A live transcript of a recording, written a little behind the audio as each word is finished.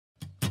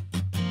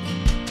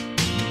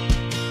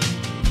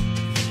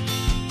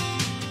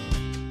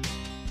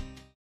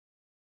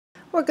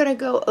We're going to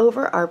go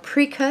over our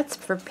pre-cuts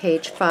for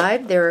page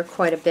 5. There are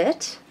quite a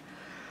bit.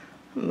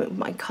 Move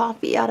my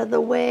coffee out of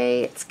the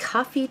way. It's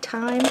coffee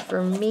time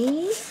for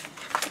me.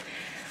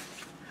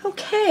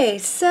 Okay,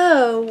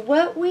 so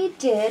what we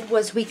did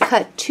was we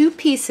cut 2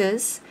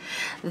 pieces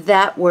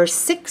that were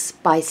 6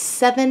 by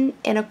 7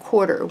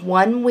 1/4.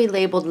 One we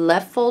labeled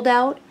left fold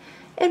out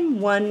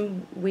and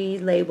one we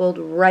labeled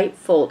right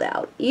fold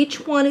out.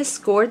 Each one is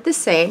scored the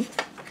same.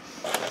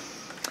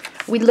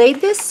 We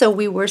laid this so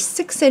we were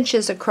 6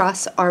 inches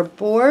across our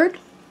board.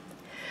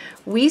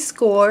 We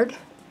scored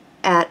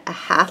at a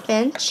 1/2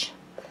 inch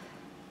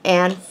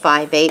and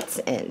 5/8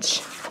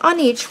 inch on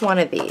each one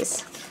of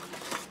these.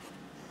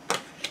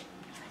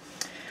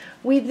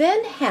 We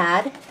then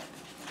had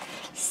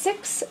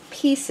 6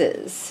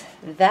 pieces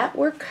that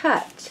were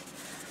cut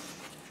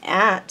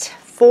at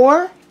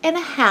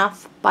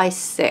 4.5 by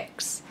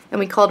 6, and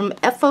we called them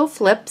FO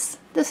flips.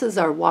 This is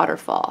our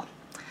waterfall.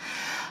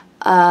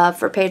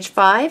 For page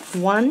 5,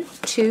 1,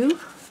 2,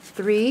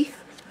 3,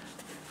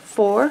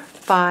 4,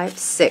 5,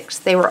 6.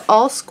 They were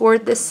all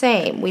scored the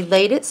same. We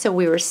laid it so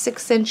we were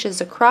 6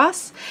 inches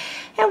across,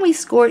 and we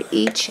scored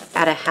each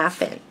at a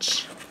 1/2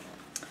 inch.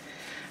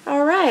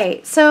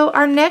 Alright, so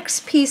our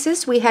next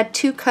pieces, we had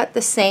 2 cut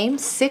the same,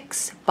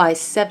 6 by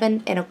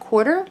 7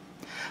 1/4.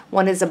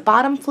 One is a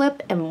bottom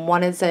flip and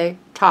one is a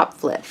top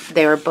flip.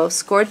 They were both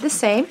scored the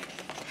same.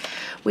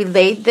 We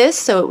laid this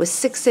so it was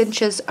 6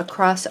 inches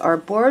across our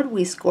board.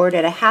 We scored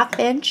at a 1/2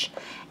 inch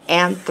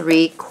and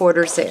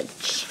 3/4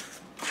 inch.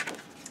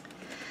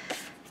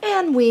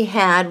 And we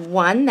had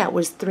one that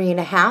was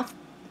 3.5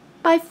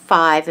 by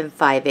 5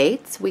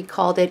 5/8. We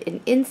called it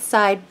an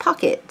inside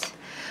pocket.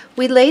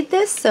 We laid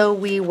this so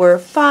we were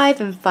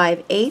 5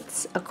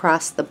 5/8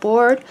 across the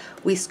board.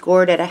 We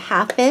scored at a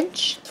 1/2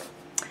 inch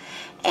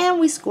and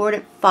we scored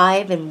at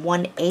 5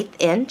 1/8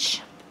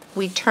 inch.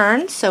 We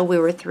turned so we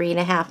were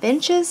 3.5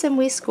 inches and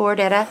we scored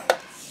at a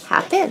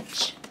 1/2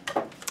 inch.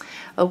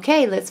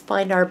 Okay, let's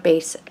find our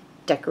base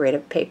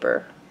decorative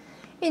paper.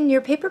 In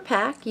your paper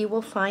pack you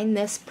will find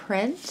this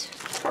print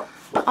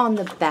on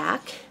the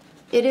back.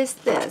 It is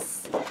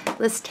this.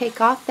 Let's take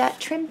off that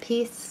trim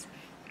piece.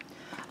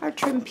 Our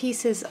trim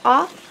piece is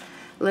off.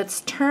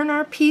 Let's turn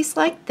our piece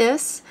like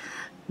this,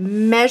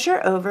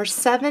 measure over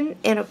 7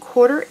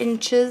 1/4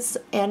 inches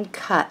and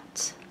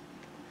cut.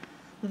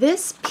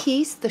 This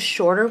piece, the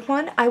shorter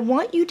one, I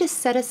want you to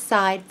set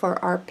aside for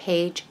our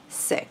page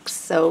 6,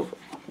 so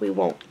we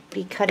won't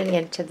be cutting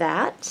into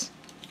that.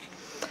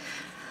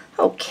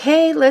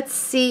 Okay, let's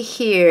see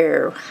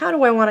here. How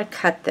do I want to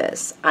cut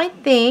this? I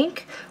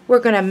think we're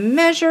going to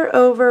measure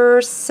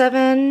over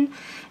 7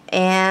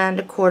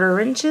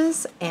 1/4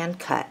 inches and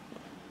cut.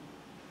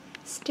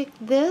 Stick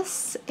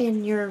this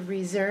in your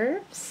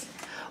reserves.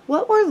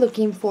 What we're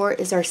looking for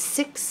is our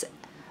 6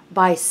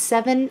 by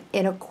 7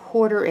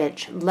 1/4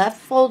 inch. Left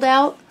fold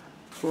out,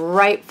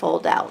 right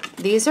fold out.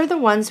 These are the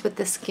ones with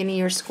the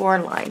skinnier score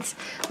lines.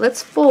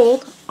 Let's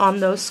fold on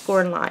those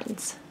score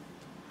lines.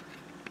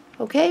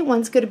 Okay,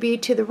 one's going to be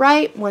to the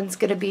right, one's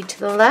going to be to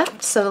the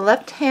left. So the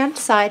left hand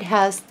side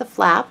has the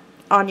flap.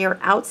 On your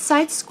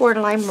outside score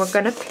line, we're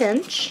going to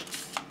pinch.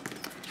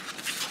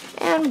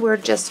 And we're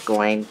just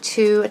going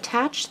to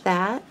attach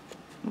that,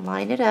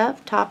 line it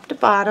up top to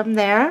bottom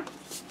there,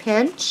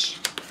 pinch,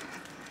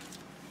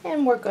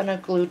 and we're going to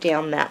glue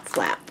down that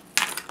flap.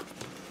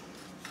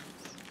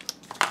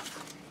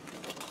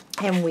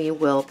 And we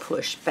will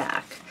push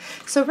back.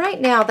 So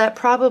right now that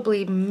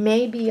probably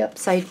may be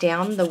upside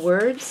down, the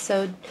words,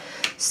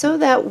 so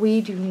that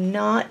we do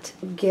not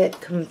get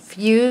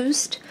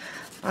confused,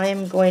 I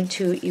am going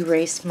to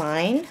erase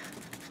mine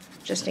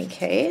just in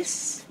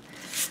case.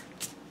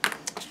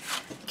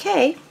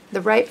 Okay,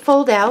 the right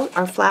fold out,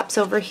 our flap's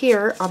over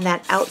here on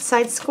that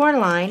outside score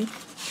line.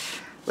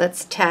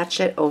 Let's attach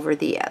it over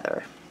the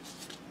other.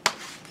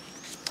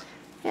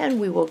 And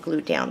we will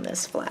glue down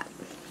this flap.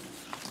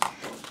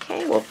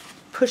 Okay, we'll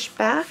push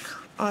back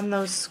on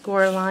those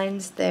score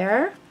lines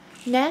there.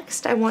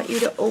 Next, I want you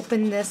to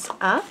open this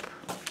up.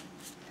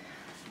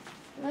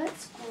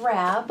 Let's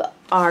grab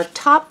our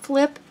top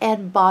flip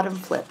and bottom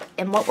flip.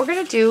 And what we're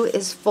going to do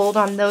is fold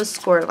on those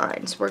score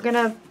lines. We're going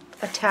to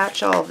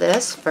attach all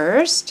this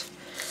first.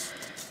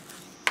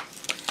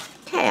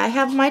 Okay, I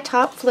have my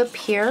top flip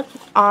here.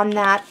 On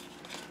that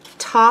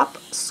top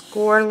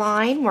score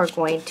line, we're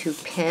going to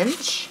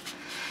pinch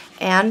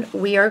and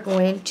we are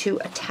going to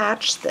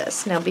attach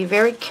this. Now be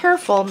very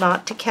careful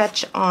not to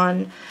catch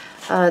on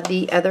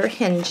the other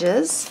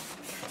hinges.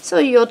 So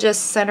you'll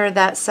just center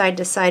that side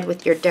to side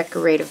with your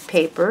decorative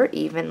paper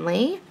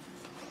evenly.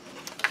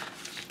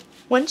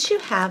 Once you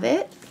have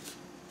it,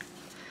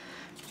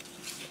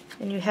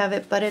 and you have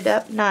it butted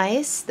up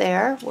nice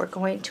there, we're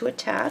going to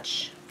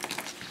attach,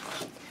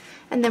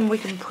 and then we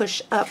can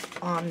push up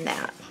on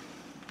that.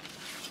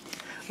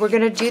 We're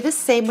going to do the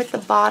same with the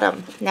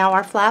bottom. Now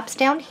our flap's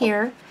down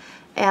here,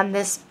 and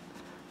this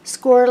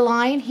score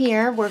line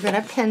here we're going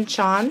to pinch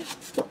on,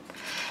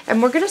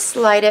 and we're going to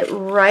slide it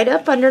right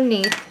up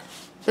underneath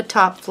the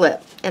top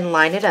flip and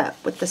line it up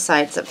with the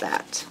sides of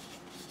that.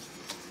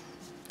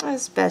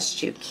 as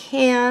best you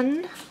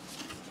can,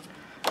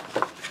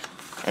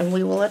 and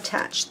we will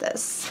attach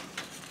this.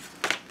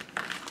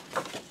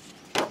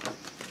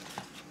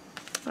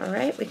 All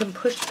right, we can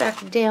push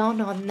back down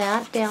on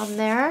that down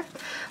there.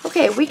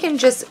 Okay, we can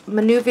just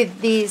maneuver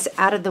these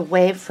out of the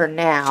way for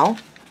now,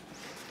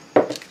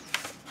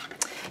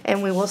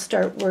 and we will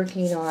start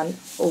working on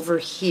over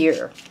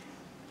here.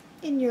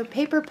 In your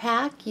paper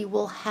pack, you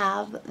will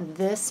have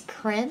this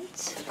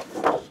print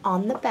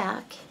on the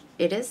back.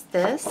 It is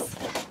this.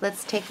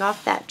 Let's take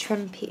off that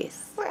trim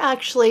piece. We're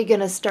actually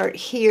going to start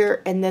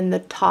here and then the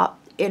top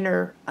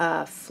inner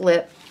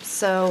flip.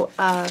 So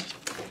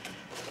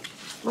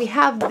we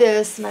have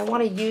this, and I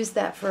want to use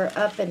that for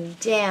up and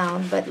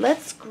down, but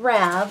let's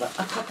grab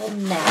a couple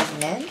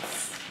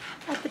magnets.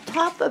 At the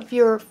top of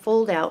your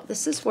fold out,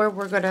 this is where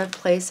we're going to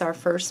place our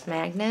first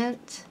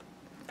magnet.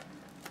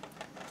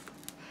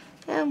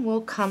 And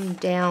we'll come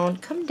down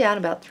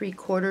about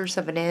 3/4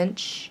 of an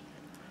inch.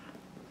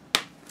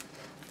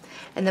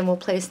 And then we'll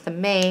place the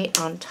mate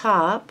on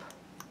top.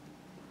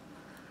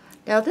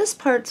 Now this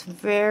part's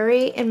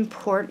very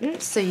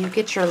important so you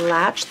get your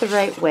latch the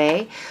right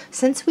way,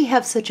 since we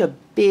have such a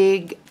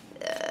big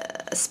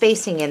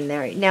spacing in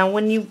there. Now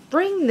when you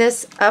bring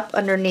this up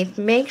underneath,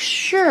 make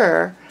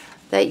sure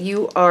that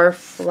you are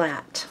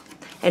flat.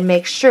 And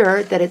make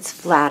sure that it's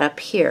flat up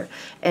here.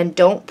 And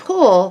don't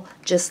pull,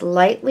 just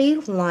lightly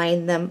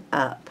line them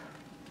up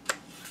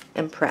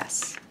and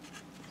press.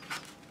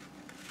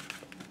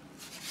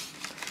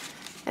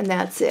 And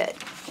that's it.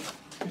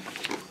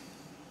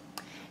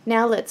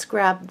 Now let's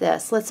grab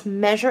this. Let's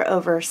measure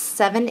over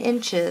 7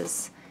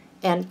 inches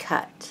and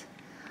cut.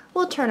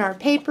 We'll turn our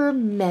paper,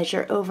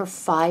 measure over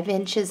 5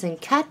 inches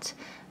and cut,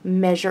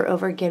 measure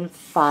over again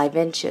 5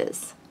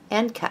 inches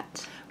and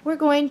cut. We're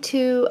going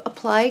to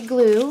apply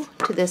glue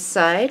to this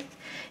side,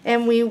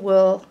 and we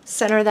will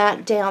center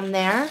that down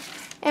there,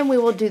 and we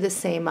will do the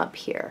same up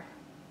here.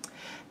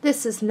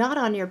 This is not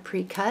on your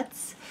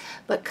pre-cuts,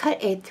 but cut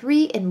a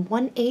 3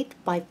 1/8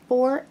 by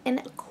 4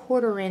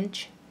 1/4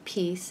 inch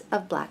piece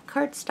of black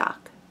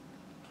cardstock.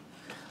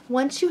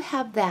 Once you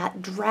have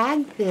that,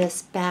 drag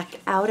this back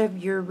out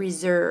of your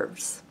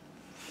reserves.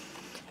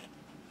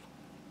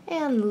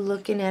 And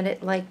looking at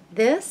it like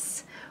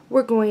this,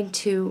 we're going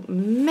to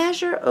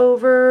measure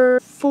over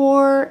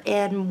 4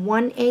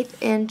 1/8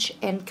 inch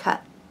and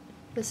cut.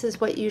 This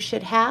is what you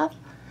should have.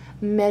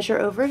 Measure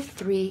over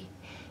 3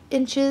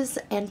 inches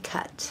and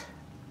cut.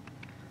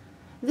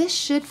 This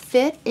should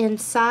fit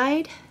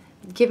inside,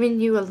 giving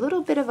you a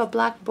little bit of a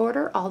black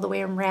border all the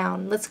way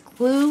around. Let's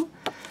glue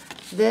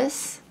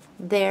this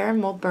there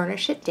and we'll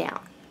burnish it down.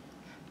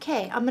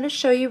 Okay, I'm going to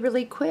show you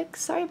really quick.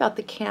 Sorry about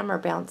the camera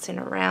bouncing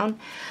around.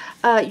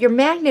 Your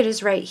magnet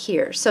is right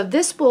here, so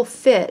this will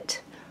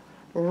fit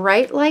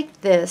right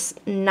like this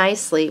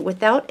nicely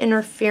without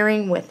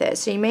interfering with it.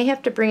 So you may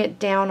have to bring it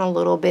down a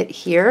little bit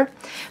here,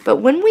 but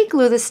when we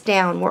glue this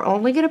down, we're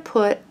only going to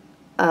put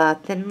a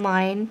thin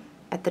line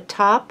at the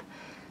top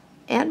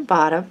and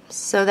bottom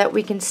so that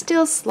we can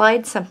still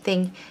slide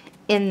something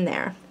in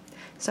there.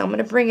 So I'm going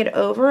to bring it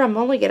over. I'm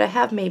only going to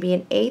have maybe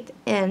an 1/8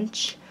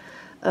 inch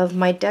of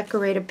my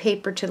decorated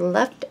paper to the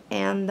left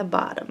and the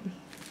bottom.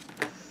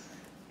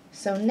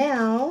 So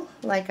now,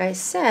 like I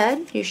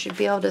said, you should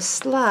be able to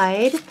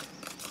slide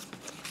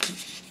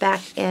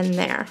back in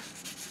there.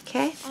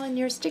 Okay, on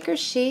your sticker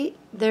sheet,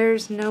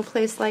 there's no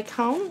place like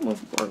home.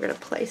 We're going to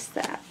place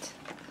that.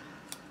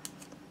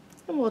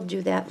 And we'll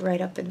do that right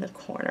up in the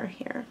corner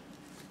here.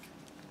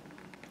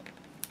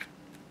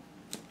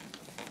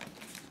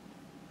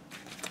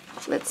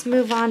 Let's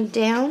move on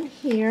down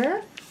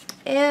here,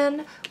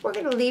 and we're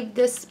going to leave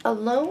this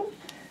alone,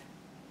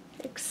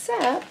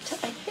 except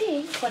I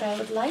think what I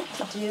would like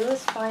to do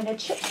is find a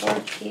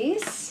chipboard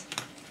piece,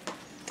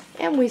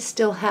 and we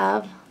still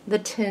have the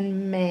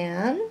Tin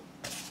Man,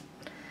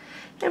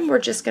 and we're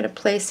just going to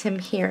place him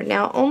here.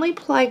 Now only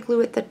apply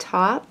glue at the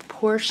top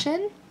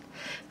portion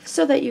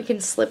so that you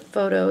can slip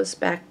photos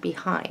back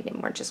behind,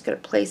 and we're just going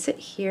to place it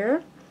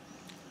here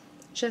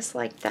just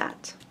like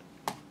that.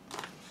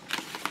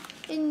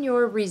 In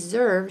your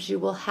reserves, you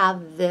will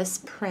have this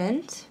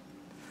print,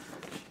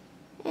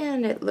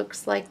 and it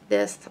looks like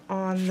this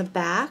on the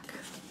back.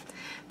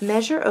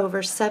 Measure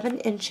over 7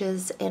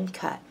 inches and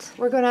cut.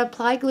 We're going to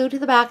apply glue to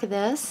the back of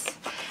this,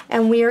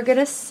 and we are going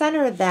to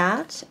center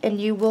that, and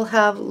you will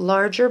have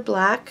larger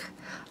black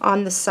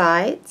on the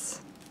sides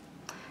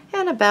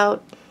and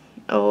about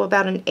an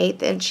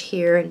 1/8 inch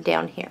here and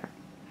down here.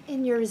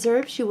 In your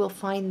reserves, you will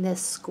find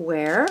this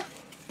square,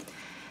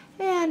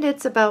 and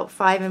it's about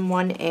 5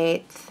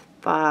 1/8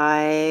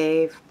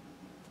 by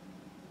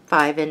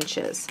 5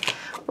 inches.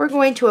 We're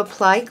going to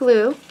apply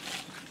glue,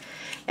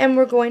 and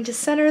we're going to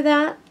center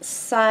that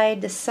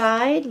side to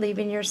side,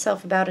 leaving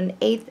yourself about an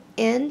 1/8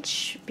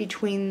 inch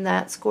between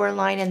that score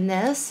line and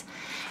this,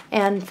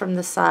 and from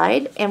the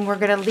side, and we're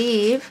going to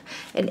leave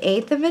an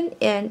 1/8 of an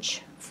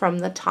inch from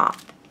the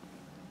top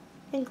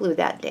and glue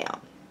that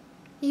down.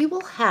 You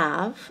will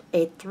have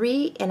a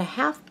 3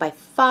 1/2 by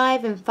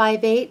 5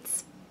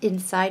 5/8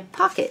 inside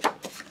pocket.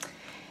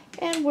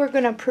 And we're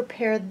going to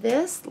prepare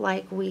this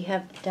like we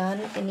have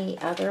done any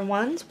other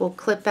ones. We'll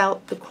clip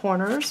out the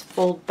corners,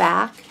 fold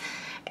back,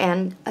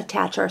 and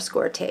attach our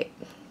score tape.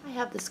 I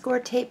have the score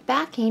tape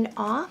backing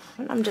off,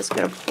 and I'm just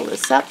going to pull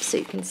this up so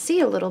you can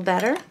see a little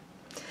better.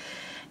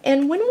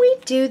 And when we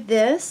do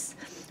this,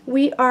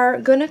 we are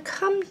going to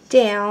come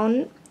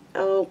down,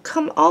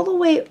 come all the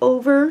way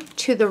over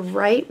to the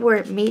right where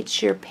it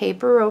meets your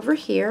paper over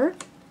here.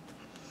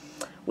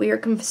 We are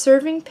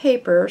conserving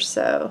paper,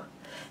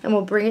 and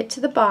we'll bring it to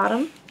the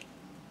bottom.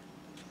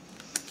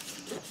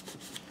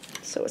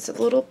 So it's a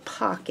little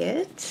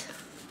pocket.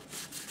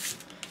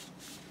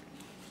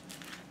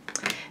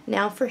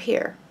 Now for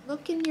here.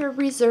 Look in your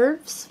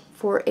reserves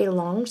for a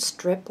long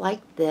strip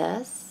like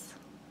this.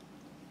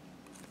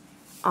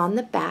 On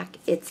the back,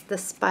 it's the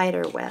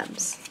spider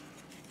webs.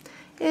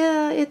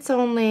 Yeah, it's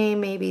only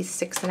maybe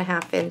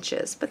 6.5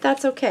 inches, but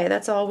that's okay.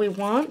 That's all we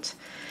want.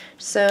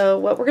 So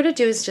what we're going to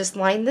do is just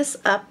line this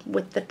up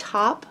with the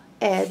top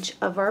edge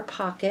of our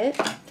pocket,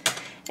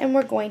 and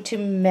we're going to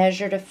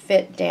measure to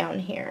fit down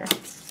here.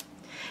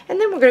 And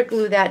then we're going to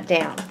glue that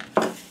down.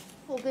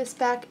 Pull this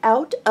back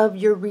out of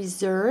your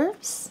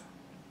reserves.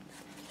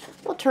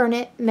 We'll turn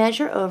it,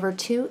 measure over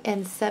 2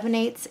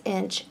 7/8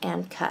 inch,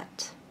 and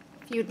cut.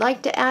 If you'd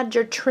like to add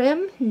your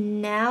trim,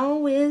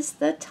 now is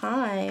the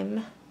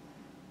time.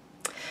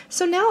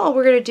 So now all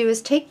we're going to do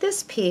is take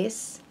this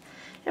piece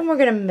and we're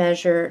going to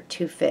measure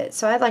to fit.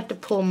 So I like to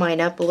pull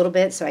mine up a little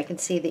bit so I can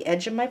see the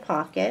edge of my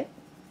pocket.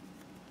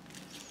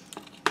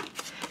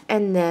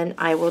 And then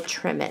I will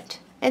trim it.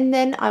 And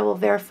then I will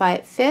verify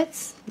it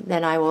fits.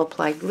 Then I will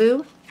apply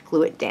glue,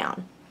 glue it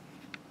down.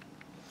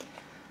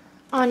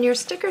 On your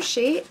sticker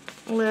sheet,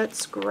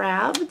 let's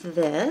grab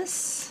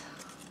this.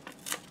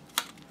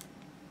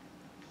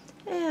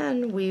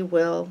 And we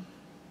will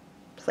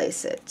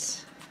place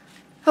it.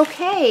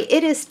 Okay,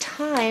 it is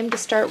time to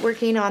start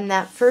working on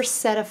that first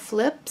set of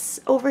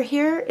flips over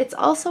here. It's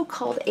also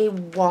called a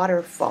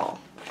waterfall.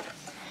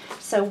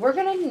 So we're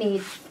going to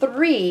need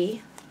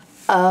 3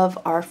 of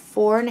our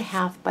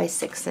 4.5 by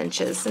 6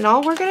 inches. And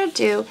all we're going to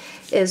do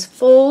is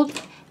fold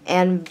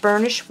and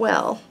burnish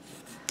well,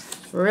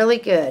 really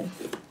good,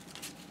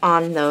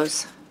 on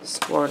those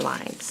score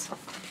lines.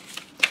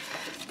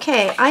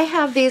 Okay, I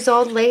have these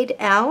all laid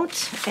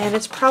out, and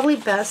it's probably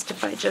best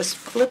if I just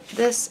flip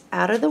this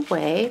out of the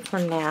way for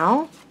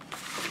now.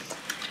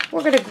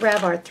 We're going to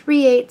grab our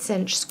 3/8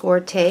 inch score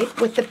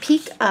tape with the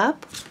peak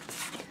up.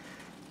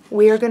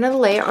 We are going to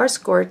lay our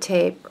score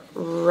tape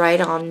right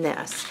on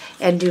this,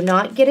 and do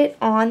not get it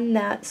on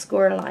that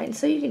score line,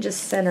 so you can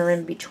just center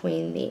in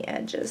between the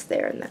edges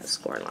there in that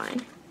score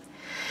line.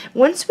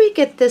 Once we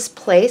get this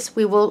placed,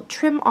 we will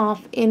trim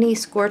off any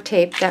score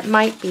tape that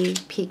might be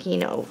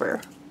peeking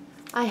over.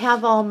 I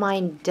have all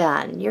mine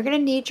done. You're going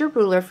to need your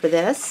ruler for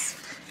this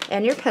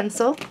and your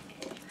pencil.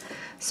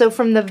 So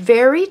from the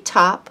very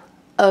top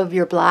of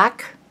your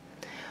black,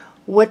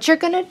 what you're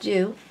going to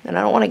do, and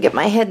I don't want to get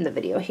my head in the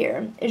video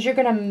here, is you're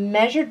going to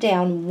measure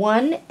down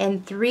 1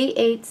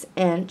 3/8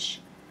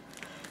 inch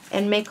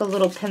and make a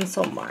little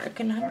pencil mark.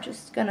 And I'm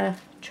just going to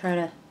try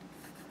to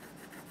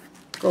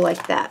go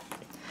like that.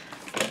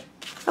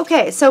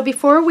 Okay, so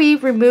before we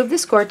remove the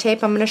score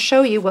tape, I'm going to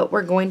show you what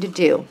we're going to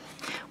do.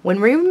 When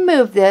we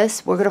remove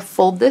this, we're going to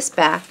fold this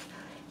back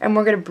and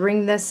we're going to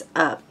bring this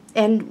up.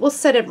 And we'll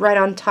set it right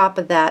on top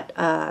of that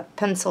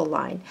pencil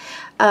line.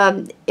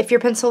 If your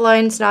pencil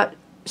line's not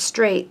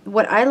straight,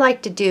 what I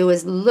like to do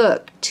is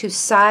look to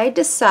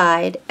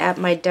side at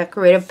my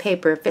decorative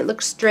paper. If it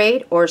looks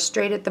straight or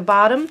straight at the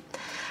bottom,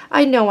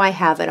 I know I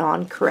have it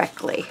on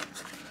correctly.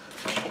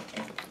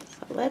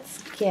 So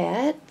let's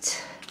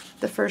get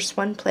the first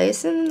one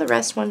placed, and the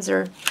rest ones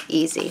are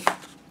easy.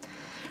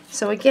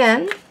 So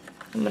again,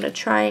 I'm going to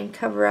try and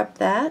cover up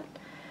that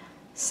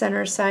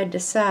center side to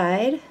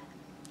side.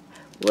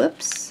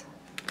 Whoops.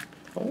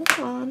 Hold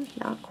on,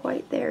 not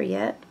quite there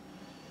yet.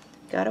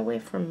 Got away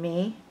from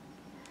me.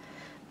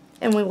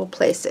 And we will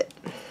place it.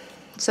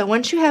 So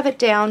once you have it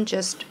down,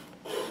 just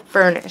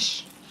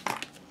burnish.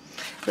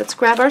 Let's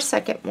grab our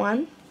second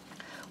one.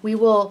 We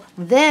will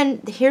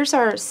then, here's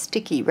our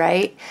sticky,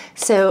 right?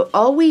 So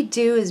all we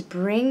do is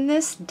bring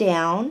this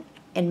down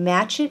and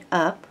match it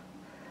up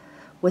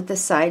with the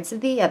sides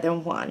of the other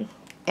one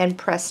and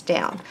press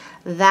down.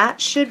 That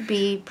should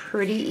be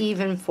pretty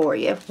even for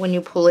you when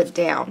you pull it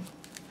down.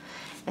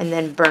 And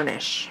then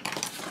burnish.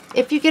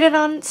 If you get it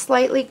on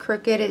slightly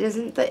crooked, it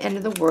isn't the end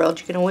of the world.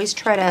 You can always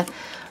try to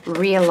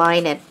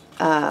realign it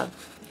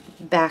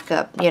back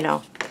up, you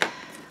know,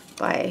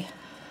 by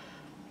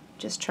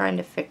just trying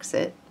to fix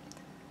it.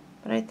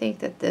 But I think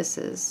that this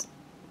is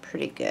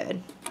pretty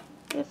good.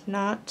 If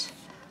not,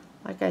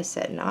 like I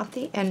said, not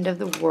the end of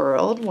the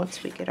world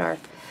once we get our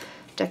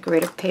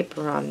decorative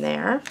paper on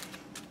there.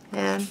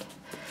 And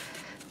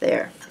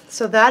there.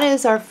 So that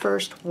is our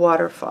first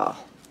waterfall.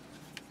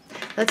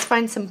 Let's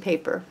find some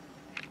paper.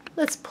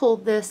 Let's pull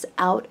this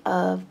out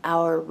of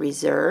our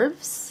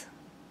reserves.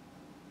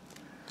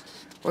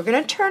 We're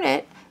going to turn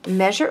it,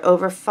 measure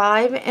over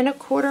 5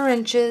 1/4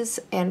 inches,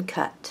 and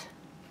cut.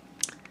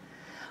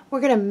 We're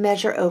going to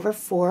measure over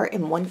 4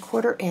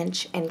 1/4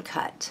 inch and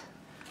cut.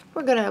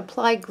 We're going to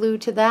apply glue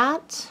to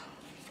that,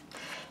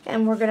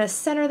 and we're going to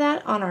center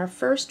that on our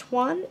first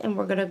one, and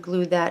we're going to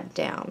glue that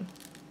down.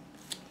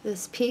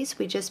 This piece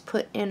we just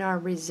put in our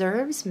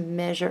reserves,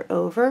 measure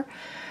over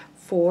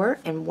 4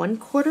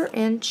 1/4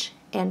 inch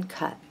and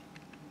cut.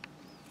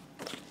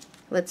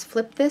 Let's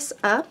flip this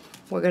up.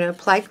 We're going to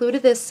apply glue to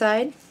this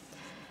side,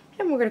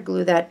 and we're going to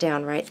glue that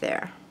down right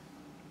there.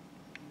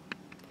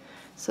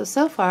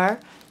 So far,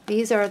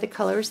 these are the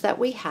colors that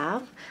we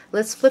have.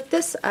 Let's flip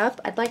this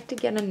up. I'd like to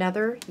get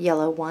another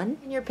yellow one.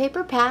 In your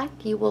paper pack,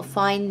 you will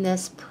find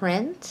this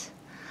print.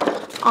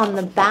 On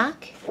the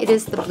back, it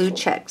is the blue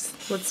checks.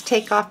 Let's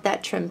take off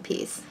that trim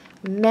piece.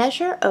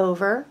 Measure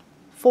over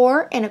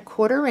 4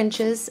 1/4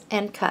 inches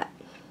and cut.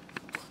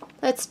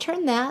 Let's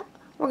turn that.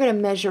 We're going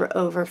to measure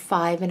over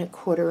 5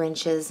 1/4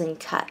 inches and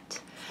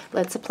cut.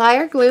 Let's apply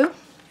our glue,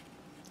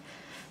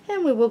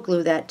 and we will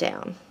glue that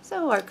down.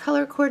 So our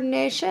color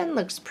coordination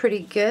looks pretty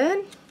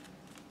good.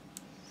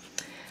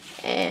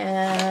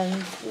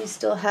 And we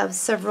still have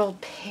several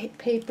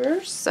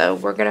papers, so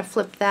we're going to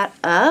flip that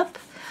up.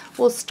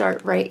 We'll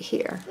start right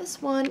here.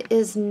 This one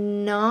is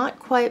not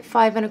quite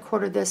 5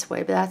 1/4 this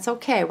way, but that's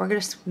okay. We're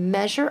going to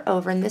measure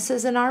over, and this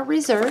is in our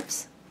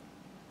reserves.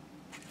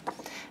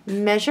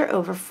 Measure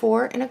over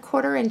 4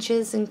 1/4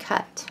 inches and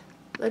cut.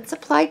 Let's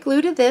apply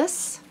glue to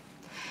this,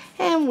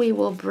 and we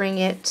will bring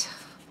it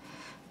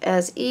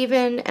as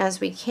even as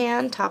we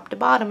can, top to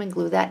bottom, and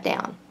glue that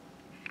down.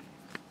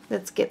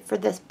 Let's get for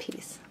this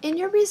piece. In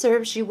your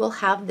reserves, you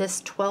will have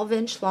this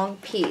 12-inch long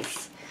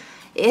piece.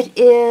 It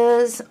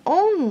is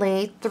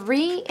only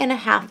 3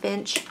 1/2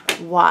 inch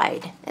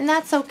wide, and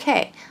that's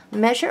okay.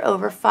 Measure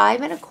over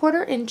 5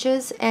 1/4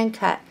 inches and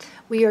cut.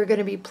 We are going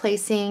to be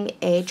placing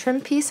a trim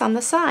piece on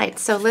the side.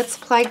 So let's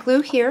apply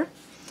glue here,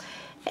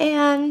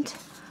 and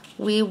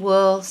we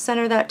will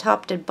center that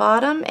top to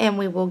bottom, and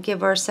we will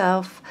give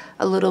ourselves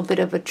a little bit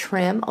of a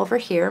trim over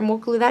here, and we'll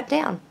glue that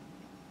down.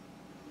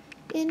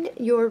 In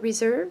your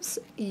reserves,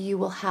 you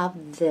will have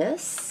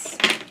this.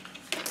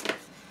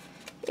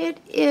 It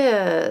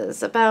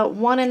is about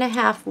 1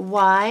 1/2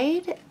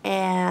 wide,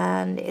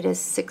 and it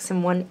is 6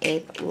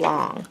 1/8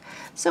 long.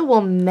 So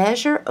we'll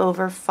measure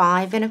over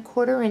 5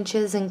 1/4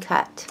 inches and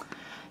cut.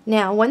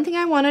 Now, one thing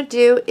I want to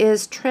do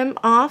is trim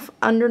off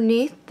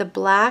underneath the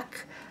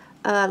black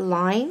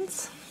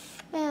lines,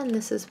 and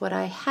this is what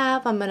I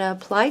have. I'm going to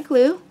apply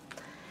glue,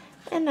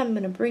 and I'm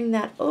going to bring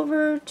that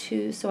over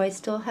to, so I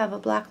still have a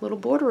black little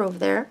border over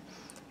there,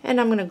 and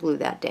I'm going to glue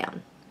that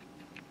down.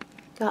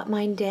 Got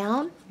mine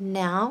down.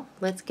 Now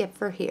let's get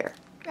for here.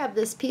 Grab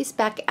this piece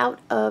back out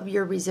of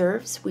your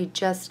reserves. We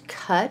just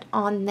cut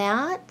on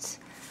that.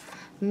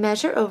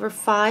 Measure over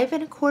 5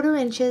 1/4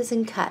 inches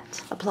and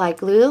cut. Apply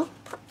glue,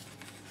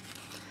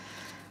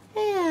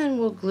 and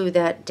we'll glue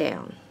that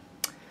down.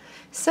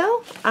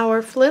 So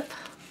our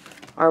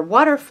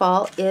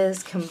waterfall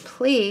is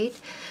complete.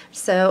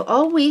 So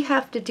all we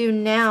have to do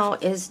now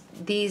is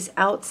these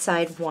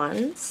outside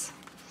ones.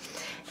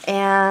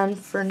 And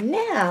for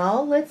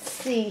now, let's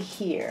see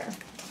here.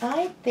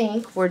 I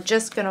think we're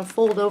just going to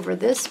fold over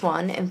this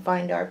one and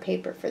find our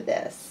paper for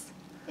this.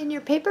 In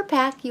your paper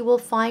pack, you will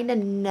find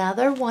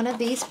another one of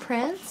these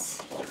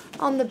prints.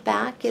 On the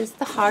back is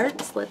the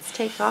hearts. Let's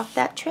take off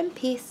that trim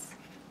piece.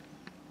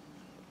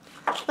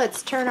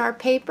 Let's turn our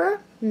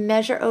paper,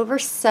 measure over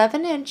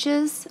 7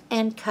 inches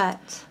and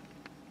cut.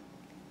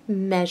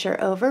 Measure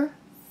over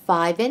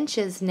 5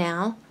 inches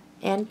now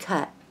and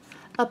cut.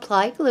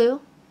 Apply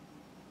glue.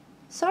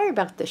 Sorry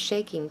about the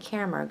shaking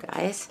camera,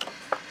 guys.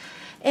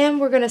 And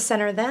we're going to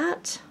center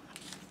that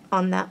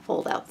on that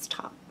fold-out's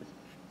top.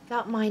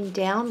 Got mine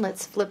down.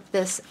 Let's flip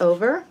this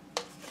over.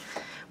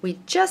 We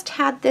just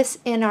had this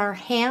in our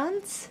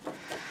hands,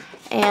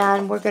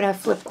 and we're going to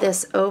flip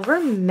this over,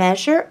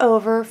 measure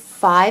over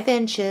 5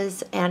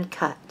 inches, and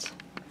cut.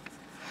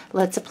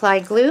 Let's apply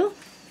glue,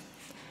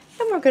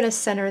 and we're going to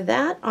center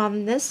that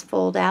on this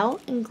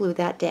fold-out and glue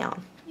that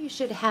down. You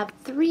should have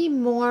 3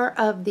 more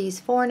of these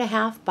 4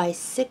 1/2 by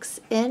 6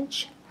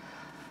 inch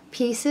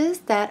pieces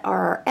that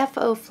are our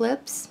FO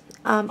flips,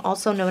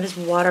 also known as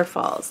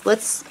waterfalls.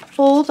 Let's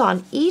fold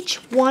on each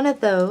one of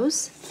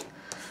those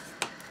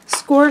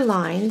score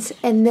lines,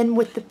 and then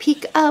with the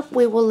peak up,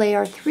 we will lay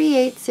our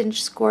 3/8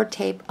 inch score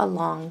tape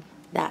along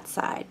that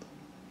side.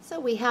 So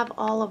we have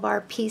all of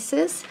our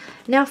pieces.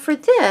 Now for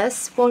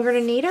this, we're going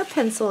to need our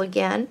pencil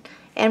again,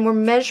 and we're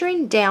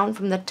measuring down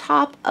from the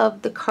top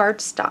of the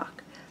cardstock.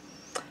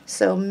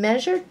 So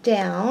measure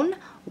down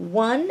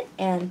 1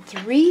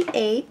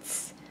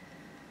 3/8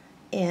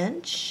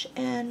 inch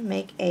and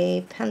make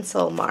a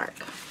pencil mark.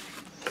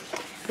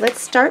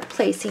 Let's start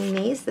placing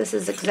these. This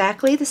is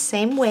exactly the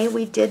same way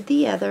we did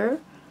the other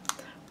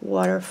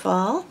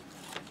waterfall.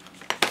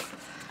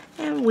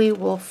 And we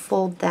will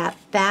fold that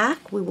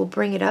back. We will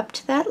bring it up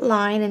to that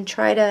line and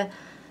try to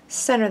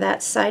center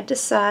that side to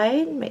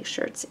side. Make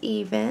sure it's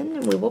even,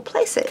 and we will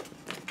place it.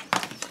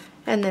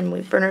 And then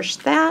we burnish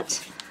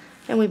that,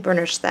 and we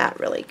burnish that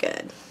really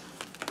good.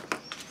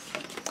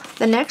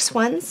 The next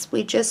ones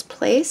we just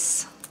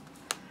place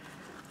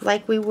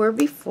like we were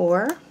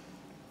before.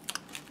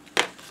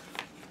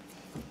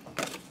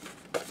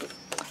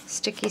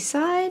 Sticky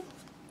side,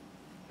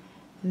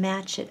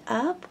 match it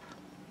up,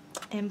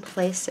 and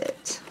place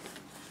it.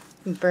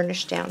 And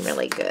burnish down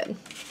really good.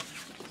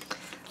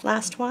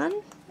 Last one,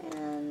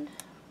 and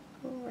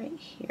right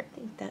here. I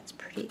think that's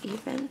pretty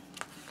even.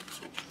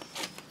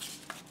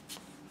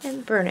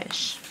 And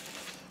burnish.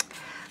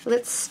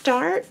 Let's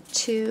start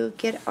to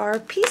get our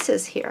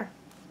pieces here.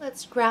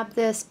 Let's grab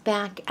this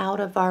back out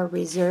of our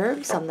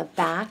reserves. On the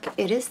back,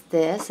 it is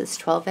this. It's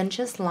 12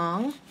 inches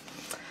long.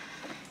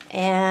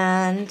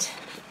 And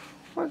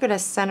we're going to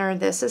center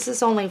this. This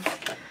is only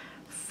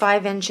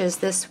 5 inches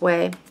this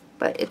way,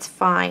 but it's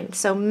fine.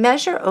 So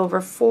measure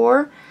over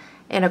 4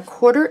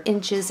 1/4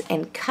 inches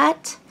and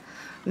cut.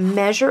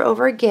 Measure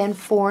over again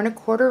 4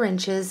 1/4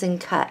 inches and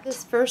cut.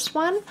 This first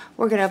one,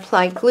 we're going to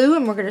apply glue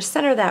and we're going to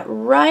center that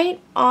right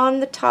on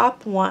the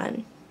top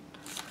one.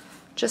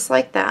 Just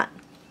like that.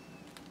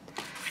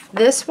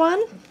 This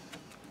one,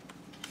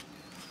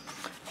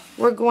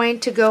 we're going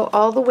to go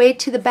all the way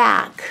to the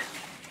back,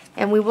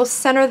 and we will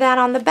center that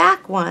on the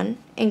back one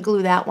and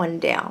glue that one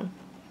down.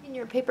 In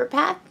your paper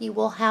pack, you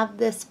will have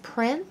this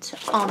print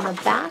on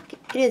the back.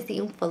 It is the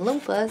Oompa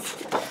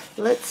Loompas.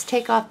 Let's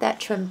take off that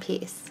trim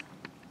piece.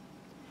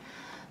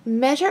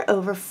 Measure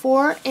over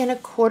 4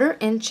 1/4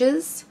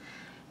 inches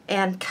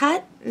and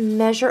cut.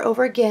 Measure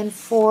over again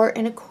 4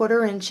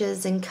 1/4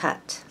 inches and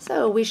cut.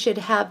 So we should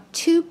have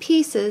 2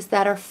 pieces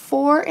that are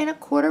 4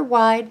 1/4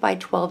 wide by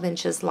 12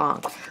 inches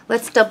long.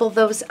 Let's double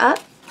those up.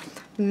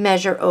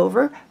 Measure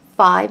over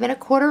 5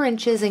 1/4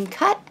 inches and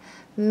cut.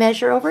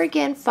 Measure over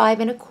again 5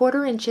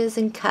 1/4 inches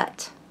and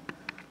cut.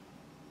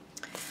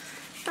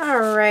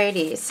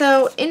 Alrighty,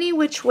 so any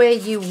which way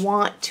you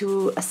want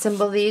to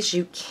assemble these,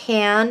 you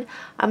can.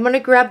 I'm going to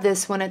grab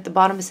this one at the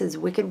bottom. It says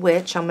Wicked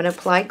Witch. I'm going to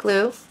apply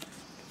glue.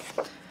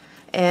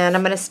 And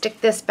I'm going to stick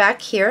this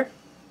back here.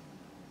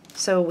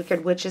 So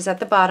Wicked Witch is at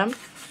the bottom.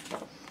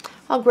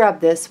 I'll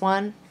grab this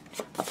one,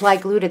 apply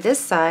glue to this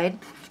side,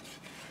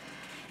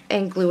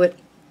 and glue it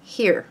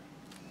here.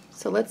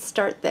 So let's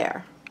start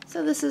there.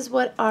 So this is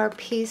what our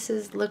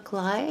pieces look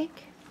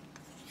like.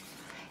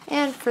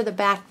 And for the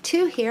back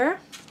two here,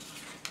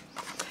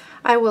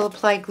 I will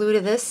apply glue to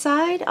this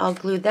side. I'll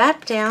glue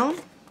that down.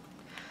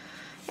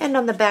 And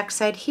on the back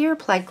side here,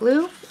 apply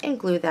glue and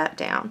glue that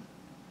down.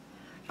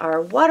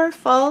 Our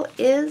waterfall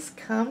is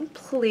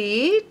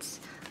complete.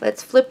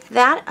 Let's flip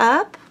that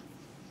up.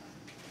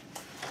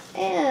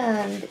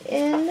 And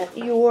in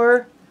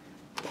your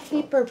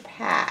paper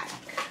pack,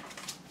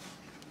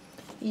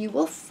 you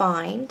will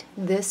find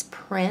this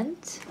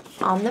print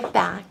on the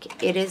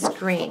back. It is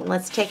green.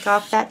 Let's take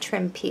off that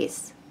trim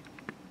piece.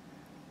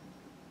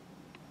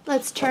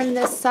 Let's turn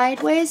this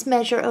sideways,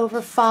 measure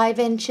over 5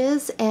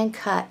 inches, and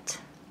cut.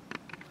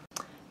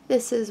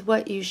 This is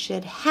what you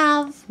should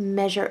have.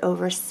 Measure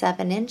over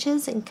 7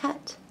 inches and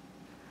cut.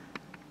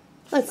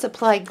 Let's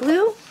apply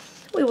glue.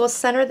 We will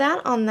center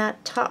that on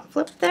that top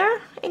flip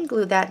there and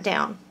glue that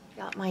down.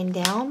 Got mine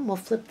down. We'll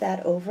flip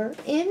that over.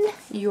 In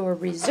your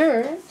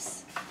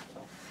reserves,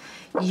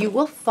 you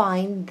will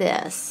find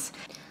this.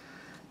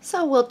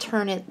 So we'll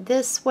turn it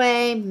this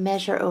way,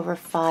 measure over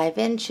 5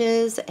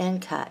 inches,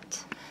 and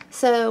cut.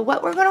 So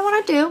what we're going to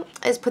want to do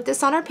is put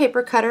this on our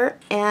paper cutter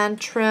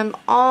and trim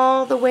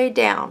all the way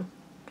down.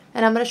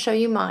 And I'm going to show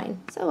you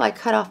mine. So I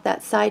cut off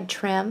that side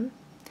trim,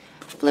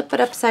 flip it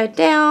upside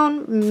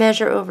down,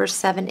 measure over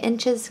 7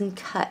 inches, and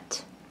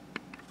cut.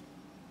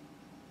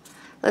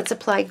 Let's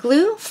apply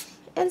glue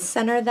and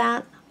center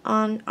that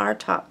on our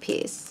top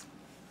piece.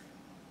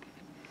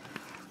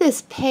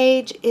 This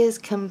page is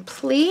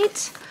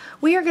complete.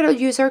 We are going to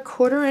use our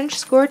 1/4 inch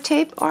score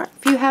tape, or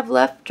if you have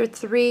left your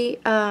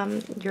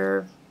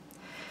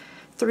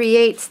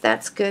 3/8,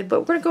 that's good,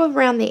 but we're going to go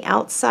around the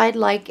outside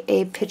like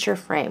a picture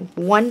frame.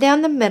 One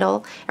down the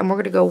middle, and we're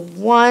going to go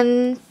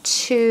 1,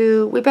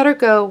 2, we better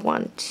go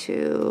 1,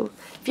 2.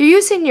 If you're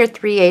using your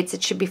 3/8,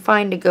 it should be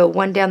fine to go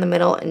 1 down the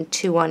middle and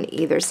 2 on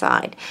either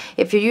side.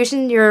 If you're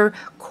using your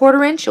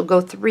 1/4 inch, you'll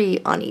go 3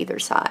 on either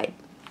side.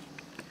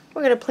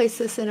 We're going to place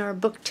this in our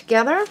book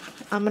together.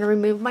 I'm going to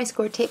remove my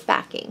score tape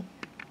backing.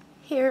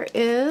 Here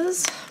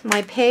is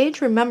my page.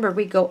 Remember,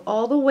 we go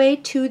all the way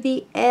to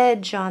the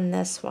edge on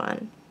this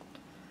one.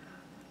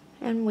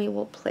 And we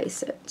will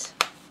place it.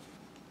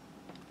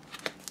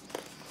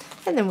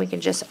 And then we can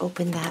just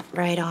open that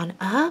right on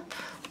up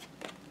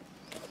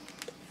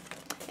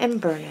and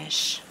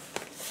burnish.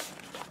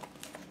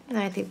 And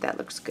I think that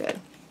looks good.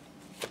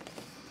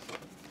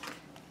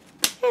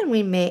 And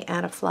we may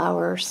add a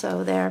flower or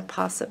so there,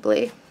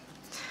 possibly.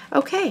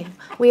 Okay,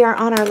 we are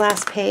on our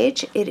last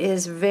page. It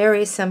is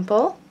very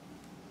simple.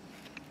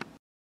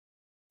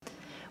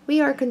 We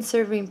are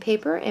conserving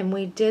paper, and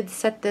we did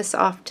set this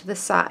off to the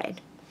side.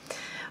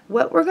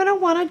 What we're going to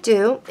want to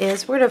do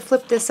is we're going to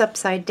flip this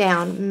upside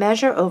down,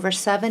 measure over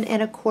 7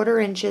 1/4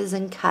 inches,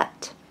 and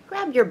cut.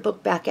 Grab your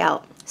book back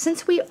out.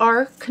 Since we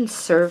are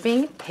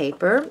conserving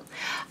paper,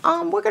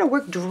 we're going to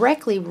work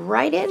directly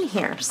right in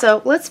here.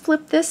 So let's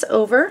flip this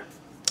over,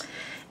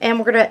 And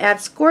we're going to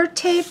add score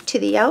tape to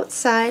the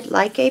outside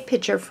like a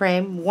picture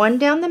frame, 1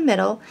 down the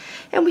middle,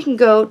 and we can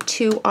go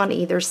 2 on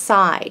either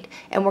side.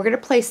 And we're going to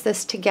place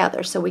this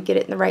together so we get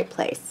it in the right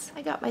place.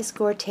 I got my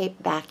score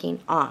tape backing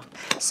off.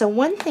 So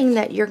one thing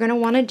that you're going to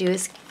want to do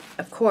is,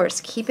 of course,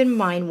 keep in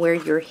mind where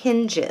your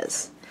hinge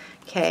is.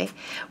 Okay,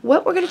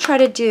 what we're going to try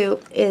to do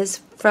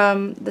is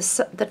from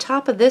the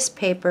top of this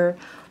paper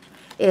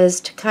is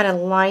to kind of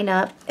line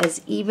up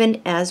as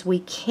even as we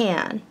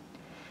can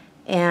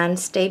and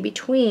stay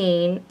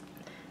between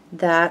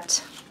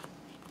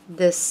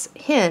this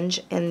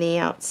hinge and the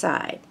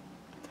outside.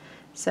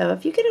 So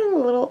if you get it a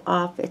little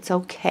off, it's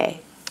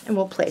okay, and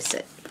we'll place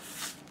it.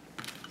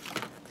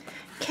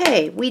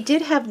 Okay, we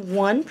did have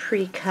one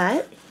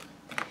pre-cut,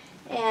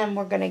 and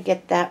we're going to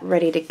get that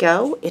ready to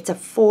go. It's a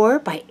 4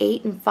 by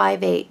 8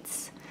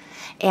 5/8,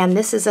 and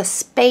this is a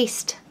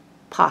spaced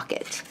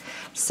pocket.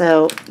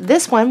 So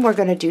this one we're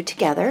going to do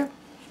together.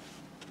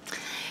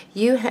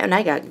 And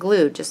I got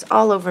glue just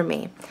all over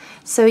me.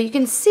 So you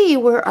can see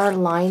where our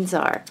lines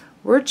are.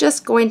 We're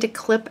just going to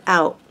clip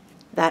out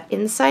that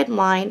inside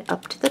line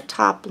up to the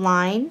top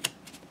line,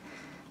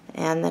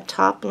 and the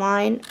top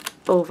line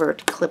over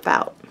to clip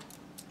out.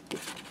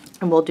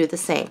 And we'll do the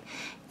same.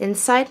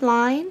 Inside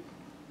line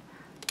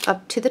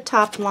up to the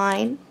top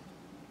line,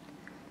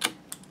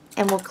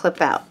 and we'll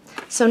clip out.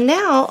 So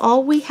now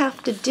all we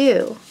have to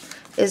do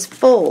is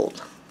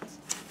fold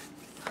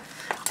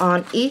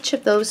on each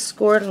of those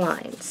scored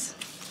lines.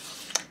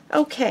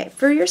 Okay,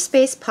 for your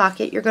space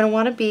pocket, you're going to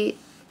want to be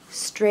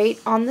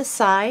straight on the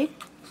side,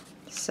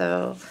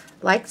 so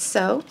like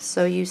so,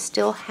 so you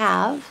still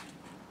have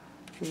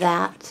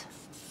that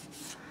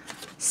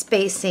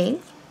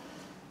spacing,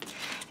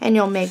 and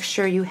you'll make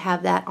sure you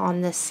have that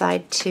on this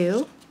side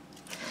too.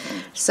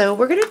 So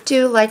we're going to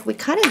do like we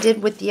kind of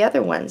did with the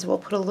other ones. We'll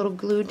put a little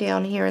glue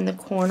down here in the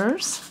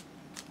corners,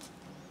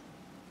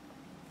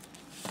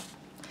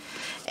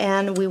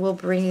 and we will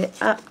bring it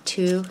up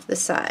to the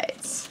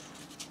sides.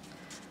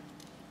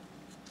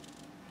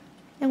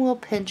 And we'll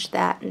pinch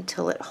that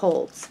until it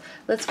holds.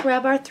 Let's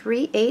grab our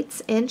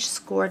 3/8 inch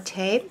score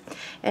tape,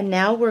 and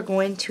now we're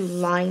going to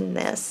line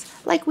this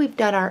like we've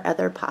done our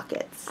other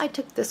pockets. I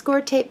took the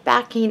score tape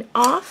backing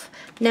off.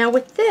 Now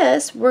with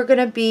this, we're going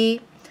to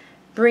be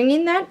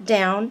bringing that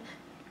down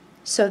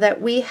so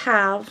that we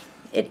have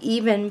it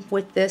even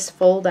with this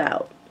fold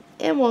out.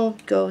 And we'll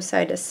go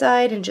side to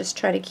side and just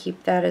try to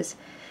keep that as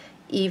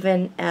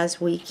even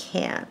as we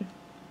can,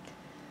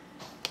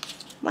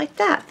 like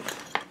that.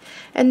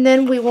 And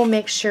then we will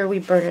make sure we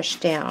burnish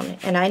down,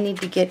 and I need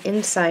to get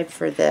inside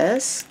for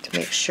this to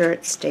make sure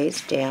it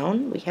stays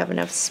down. We have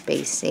enough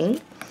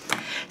spacing.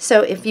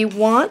 So if you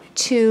want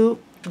to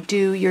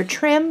do your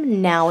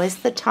trim, now is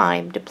the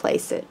time to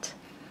place it.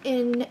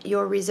 In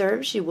your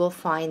reserves you will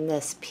find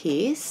this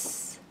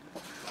piece.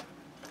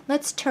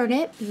 Let's turn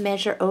it,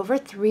 measure over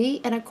 3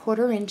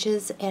 1/4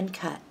 inches and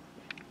cut.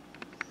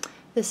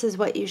 This is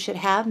what you should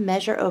have.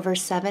 Measure over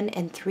 7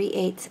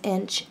 3/8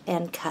 inch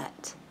and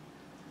cut.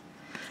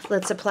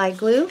 Let's apply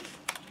glue,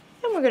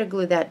 and we're going to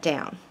glue that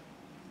down.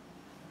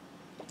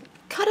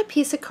 Cut a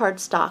piece of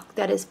cardstock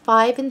that is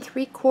 5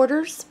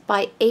 3/4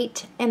 by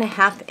 8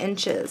 1/2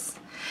 inches.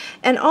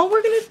 And all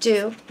we're going to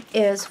do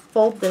is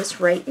fold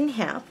this right in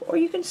half, or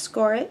you can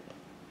score it.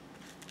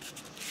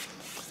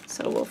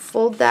 So we'll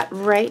fold that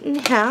right in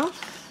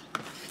half,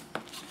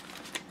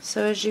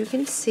 so as you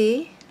can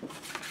see,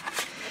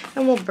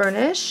 and we'll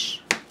burnish.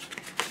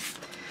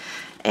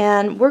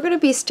 And we're going to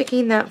be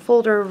sticking that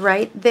folder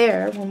right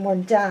there when we're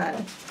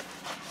done.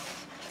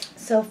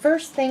 So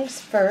first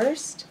things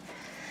first,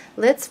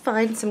 let's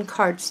find some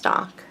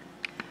cardstock.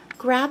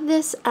 Grab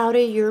this out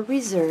of your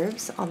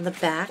reserves on the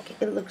back.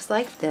 It looks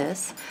like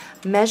this.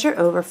 Measure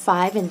over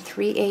 5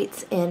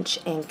 3/8 inch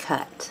and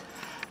cut.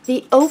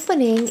 The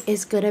opening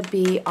is going to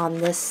be on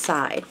this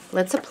side.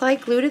 Let's apply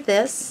glue to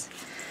this,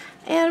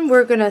 and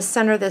we're going to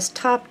center this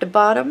top to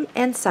bottom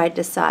and side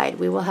to side.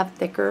 We will have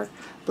thicker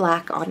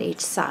black on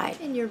each side.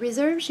 In your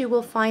reserves you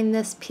will find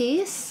this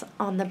piece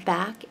on the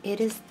back.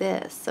 It is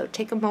this, so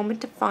take a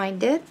moment to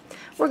find it.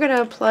 We're going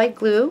to apply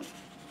glue,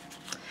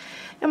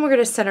 and we're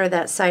going to center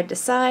that side to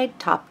side,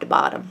 top to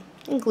bottom,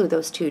 and glue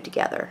those two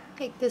together.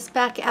 Take this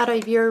back out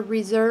of your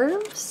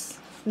reserves,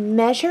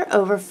 measure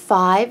over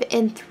 5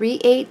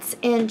 3/8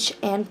 inch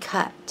and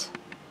cut.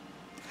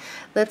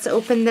 Let's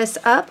open this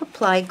up,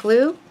 apply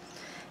glue,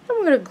 and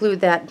we're going to glue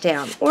that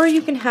down, or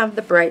you can have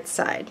the bright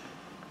side,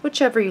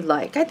 whichever you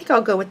like. I think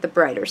I'll go with the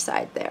brighter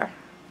side there.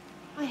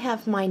 I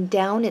have mine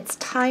down. It's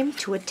time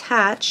to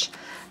attach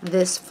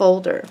this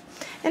folder,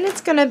 and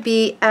it's going to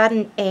be at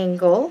an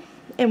angle,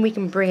 and we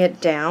can bring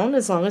it down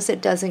as long as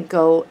it doesn't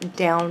go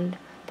down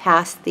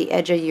past the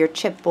edge of your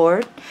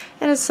chipboard,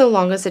 and so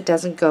long as it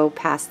doesn't go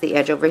past the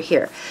edge over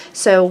here.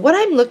 So what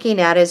I'm looking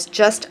at is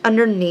just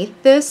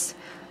underneath this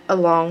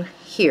along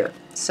here.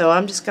 So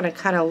I'm just going to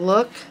kind of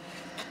look,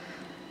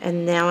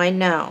 and now I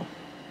know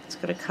it's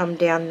going to come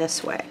down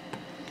this way.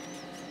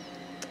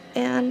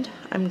 And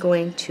I'm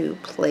going to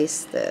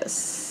place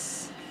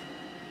this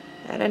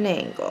at an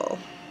angle.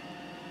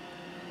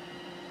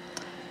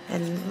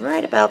 and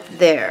right about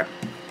there.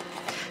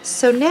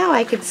 So now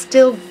I could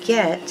still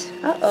get,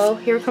 uh-oh,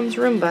 here comes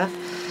Roomba,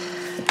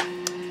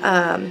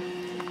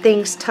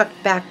 things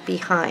tucked back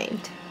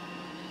behind.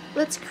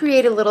 Let's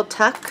create a little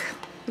tuck.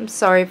 I'm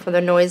sorry for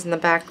the noise in the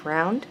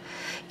background.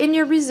 In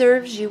your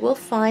reserves you will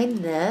find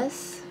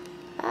this.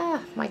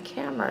 My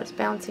camera is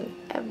bouncing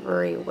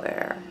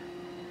everywhere.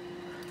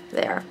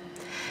 There.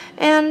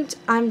 And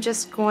I'm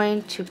just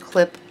going to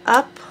clip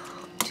up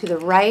to the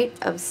right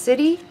of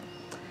City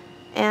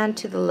and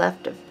to the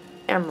left of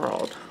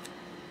Emerald.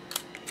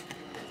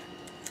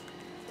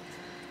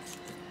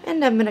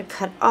 And I'm going to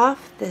cut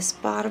off this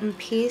bottom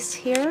piece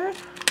here.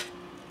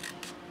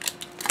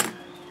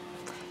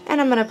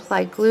 And I'm going to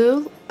apply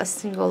glue, a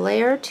single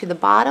layer to the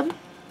bottom.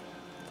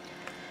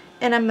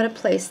 And I'm going to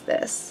place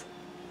this.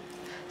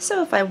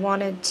 So if I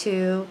wanted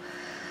to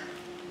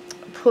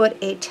put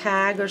a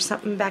tag or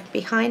something back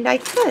behind, I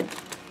could.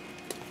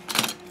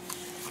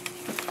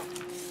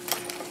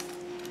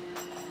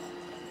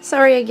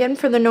 Sorry again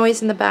for the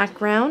noise in the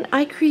background.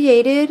 I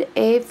created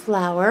a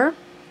flower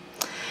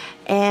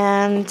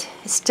and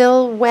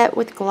still wet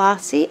with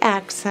glossy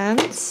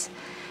accents,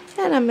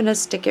 and I'm going to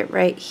stick it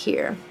right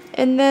here.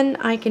 And then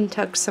I can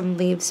tuck some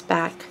leaves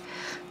back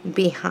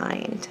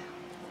behind.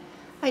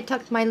 I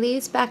tucked my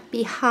leaves back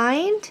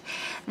behind.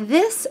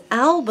 This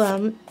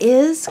album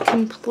is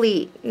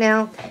complete.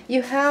 Now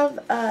you have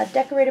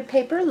decorated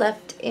paper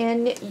left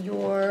in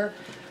your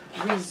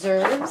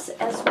reserves,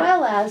 as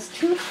well as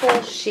 2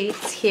 full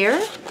sheets here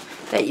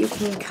that you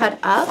can cut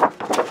up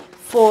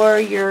for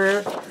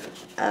your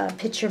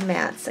picture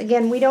mats.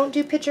 Again, we don't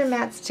do picture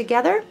mats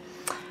together,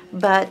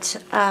 but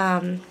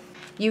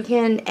you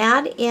can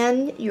add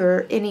in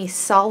any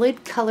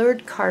solid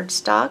colored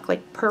cardstock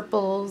like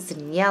purples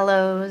and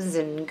yellows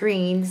and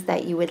greens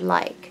that you would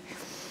like.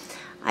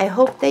 I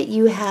hope that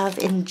you have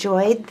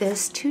enjoyed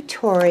this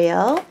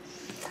tutorial,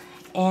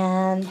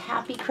 and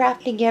happy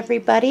crafting,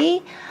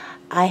 everybody.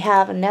 I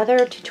have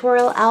another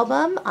tutorial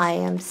album I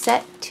am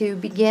set to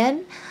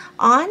begin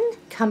on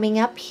coming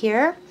up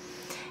here,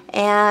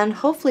 and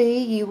hopefully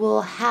you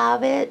will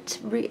have it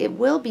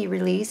will be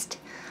released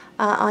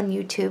on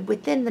YouTube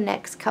within the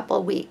next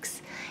couple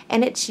weeks,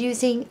 and it's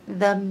using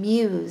the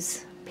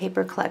Muse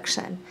paper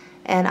collection,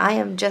 and I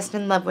am just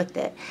in love with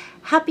it.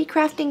 Happy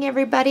crafting,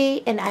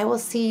 everybody, and I will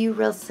see you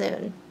real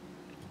soon.